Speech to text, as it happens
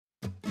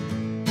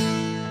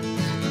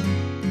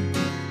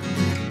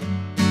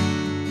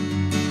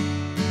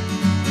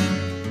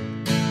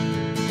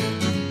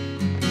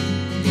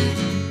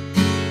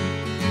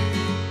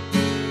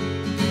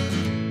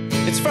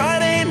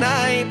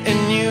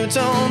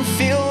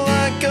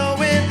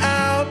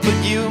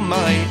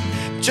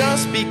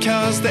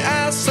because they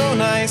ask so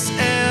nice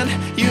and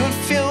you'd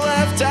feel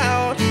left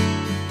out.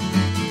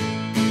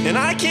 And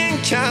I can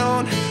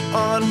count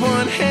on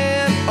one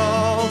hand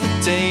all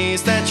the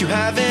days that you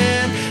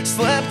haven't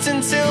slept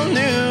until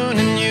noon,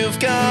 and you've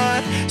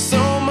got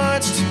so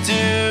much to do.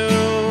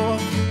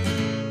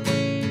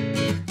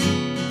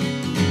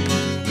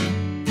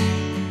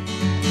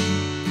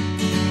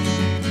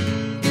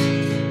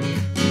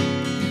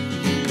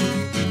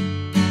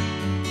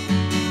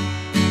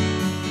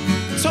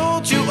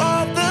 Told you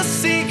all the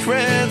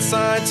secrets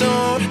I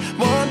don't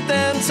want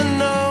them to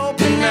know,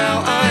 but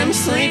now I'm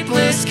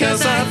sleepless,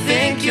 cause I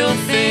think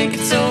you'll think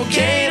it's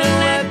okay to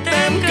let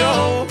them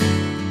go.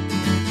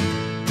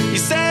 You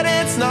said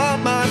it's not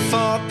my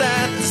fault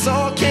that this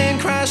all came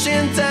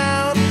crashing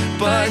down,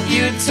 but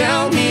you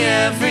tell me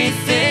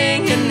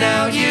everything and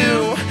now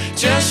you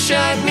just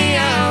shut me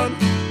out.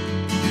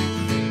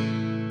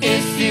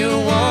 If you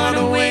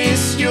wanna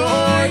waste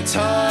your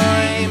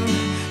time,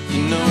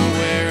 you know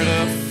where to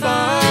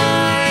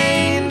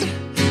find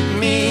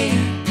me.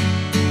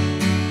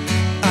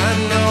 I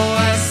know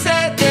I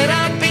said that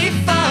I'd be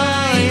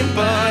fine,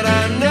 but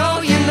I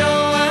know you know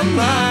I'm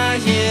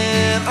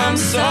lying. I'm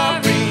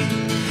sorry,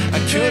 I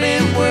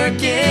couldn't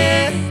work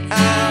it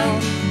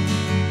out.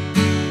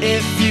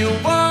 If you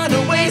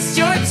wanna waste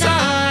your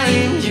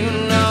time, you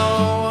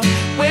know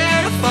where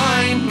to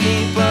find me,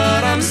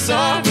 but I'm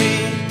sorry,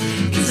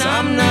 cause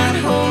I'm not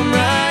home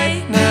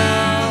right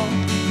now.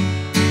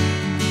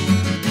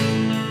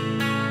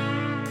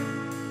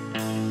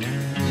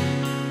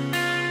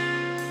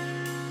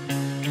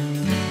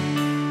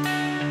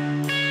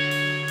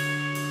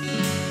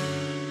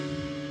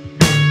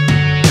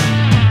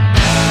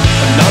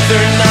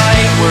 Another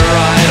night where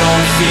I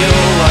don't feel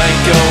like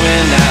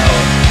going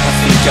out. I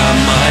think I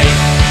might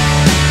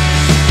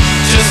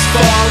just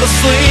fall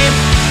asleep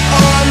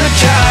on the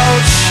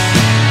couch.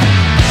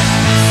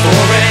 4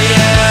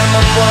 AM,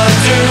 I'm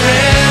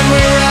wondering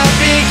where I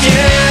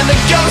begin to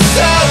go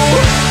so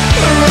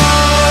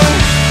wrong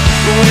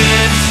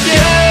with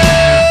you.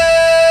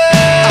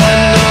 I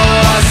know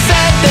I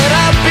said that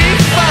I'd be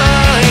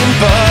fine,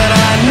 but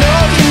I know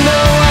you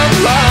know I'm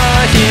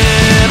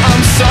lying.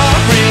 I'm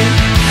sorry,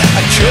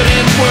 I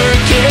couldn't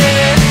work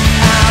it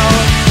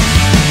out.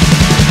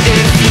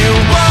 If you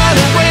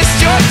wanna waste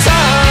your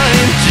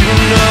time, you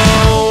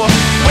know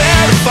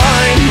where to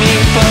find me,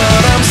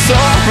 but I'm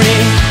sorry,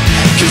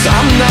 cause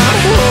I'm not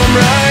home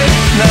right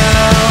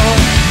now.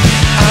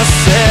 I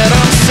said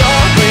I'm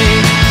sorry,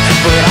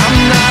 but I'm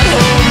not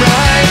home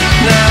right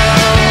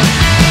now.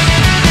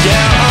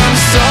 Yeah, I'm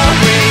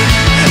sorry,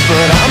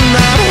 but I'm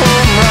not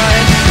home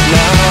right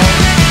now.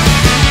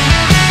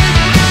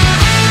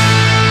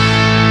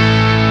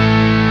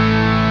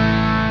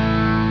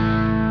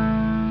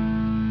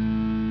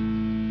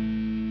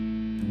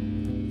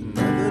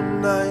 Another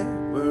night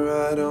where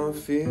I don't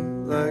feel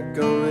like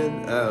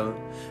going out.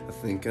 I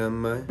think I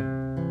might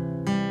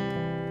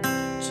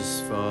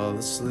just fall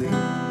asleep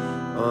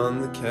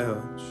on the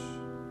couch.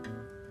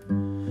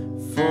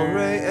 4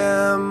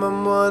 AM,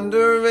 I'm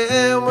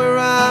wondering where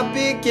I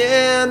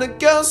began to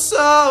go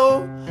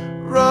so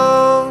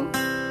wrong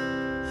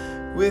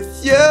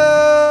with you.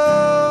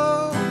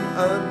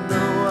 I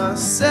know I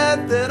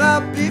said that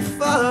I'd be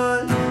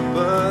fine,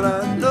 but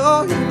I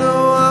know you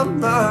know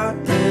I'm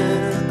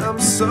lying. I'm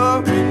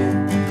sorry,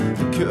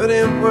 I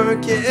couldn't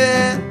work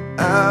it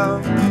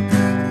out.